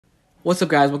What's up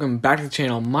guys, welcome back to the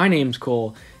channel. My name's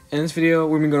Cole. In this video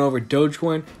we're going to go over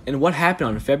Dogecoin and what happened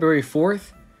on February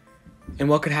 4th and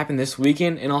what could happen this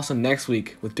weekend and also next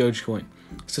week with Dogecoin.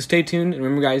 So stay tuned, and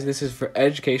remember guys, this is for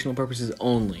educational purposes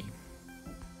only.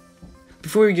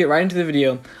 Before we get right into the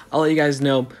video, I'll let you guys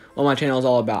know what my channel is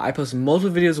all about. I post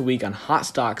multiple videos a week on hot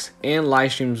stocks and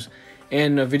live streams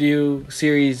and a video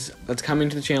series that's coming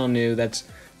to the channel new. That's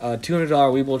a $200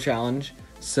 Weeble challenge.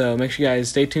 So make sure you guys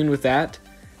stay tuned with that.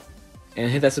 And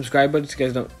hit that subscribe button so you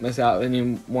guys don't miss out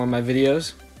any more of my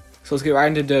videos. So let's get right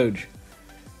into Doge.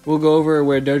 We'll go over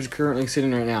where Doge is currently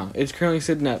sitting right now. It's currently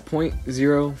sitting at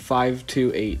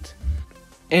 0.0528.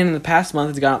 And in the past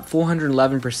month, it's gone up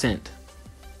 411%.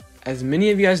 As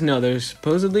many of you guys know, there's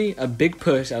supposedly a big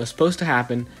push that was supposed to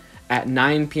happen at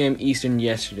 9 p.m. Eastern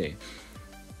yesterday.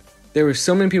 There were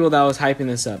so many people that was hyping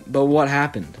this up, but what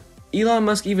happened? Elon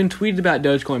Musk even tweeted about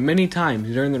Dogecoin many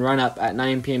times during the run-up at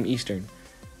 9 p.m. Eastern.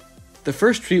 The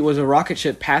first tweet was a rocket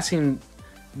ship passing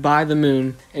by the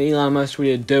moon, and Elon Musk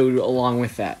tweeted Doge along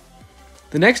with that.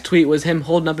 The next tweet was him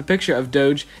holding up a picture of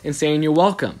Doge and saying, "You're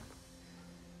welcome."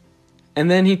 And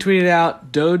then he tweeted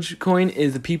out, "Dogecoin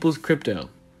is the people's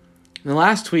crypto." And the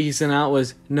last tweet he sent out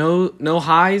was, no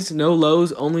highs, no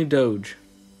lows, only Doge.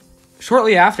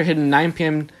 Shortly after hitting 9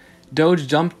 p.m., Doge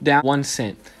jumped down 1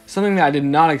 cent, something that I did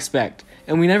not expect,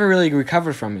 and we never really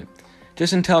recovered from it.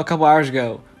 Just until a couple hours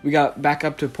ago, we got back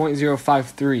up to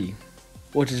 0.053,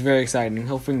 which is very exciting.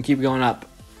 Hopefully we can keep going up.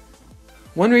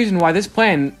 One reason why this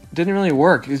plan didn't really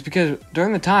work is because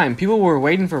during the time, people were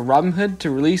waiting for Robinhood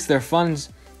to release their funds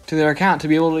to their account to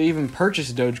be able to even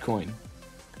purchase Dogecoin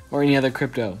or any other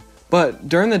crypto. But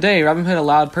during the day, Robinhood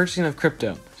allowed purchasing of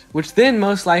crypto, which then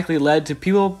most likely led to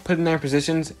people putting their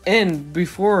positions in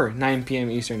before 9 p.m.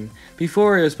 Eastern,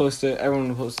 before everyone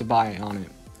was supposed to buy on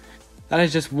it. That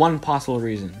is just one possible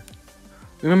reason.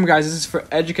 Remember guys, this is for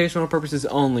educational purposes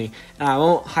only, and I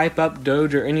won't hype up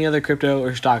Doge or any other crypto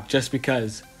or stock just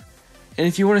because. And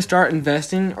if you want to start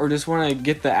investing or just want to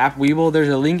get the app Weeble, there's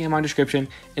a link in my description,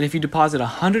 and if you deposit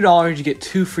 $100, you get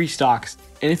 2 free stocks.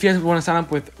 And if you guys want to sign up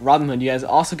with Robinhood, you guys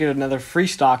also get another free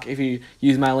stock if you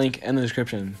use my link in the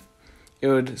description. It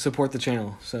would support the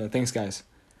channel, so thanks guys.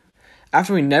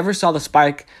 After we never saw the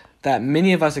spike that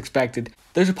many of us expected,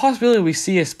 there's a possibility we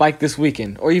see a spike this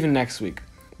weekend or even next week.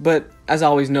 But as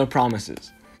always, no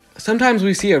promises. Sometimes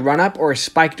we see a run-up or a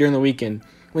spike during the weekend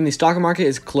when the stock market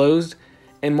is closed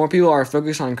and more people are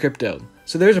focused on crypto.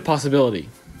 So there's a possibility.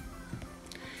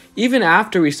 Even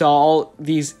after we saw all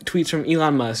these tweets from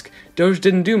Elon Musk, Doge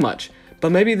didn't do much.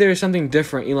 But maybe there's something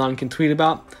different Elon can tweet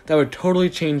about that would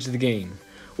totally change the game.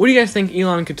 What do you guys think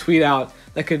Elon could tweet out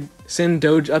that could send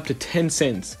Doge up to 10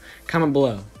 cents? Comment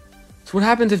below. So what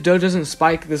happens if Doge doesn't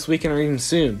spike this weekend or even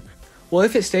soon? Well,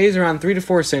 if it stays around 3 to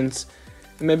 4 cents,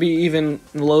 and maybe even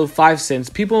low 5 cents,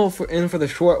 people in for the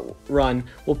short run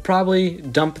will probably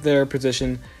dump their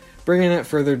position, bringing it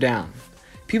further down.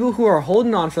 People who are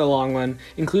holding on for the long run,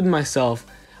 including myself,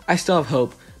 I still have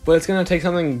hope, but it's going to take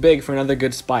something big for another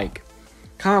good spike.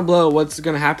 Comment below what's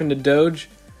going to happen to Doge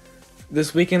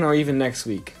this weekend or even next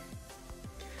week.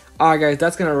 Alright guys,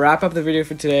 that's going to wrap up the video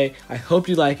for today. I hope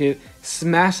you like it.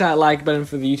 Smash that like button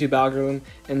for the YouTube algorithm,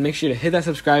 and make sure to hit that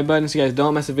subscribe button so you guys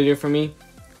don't miss a video from me.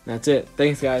 That's it.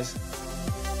 Thanks guys.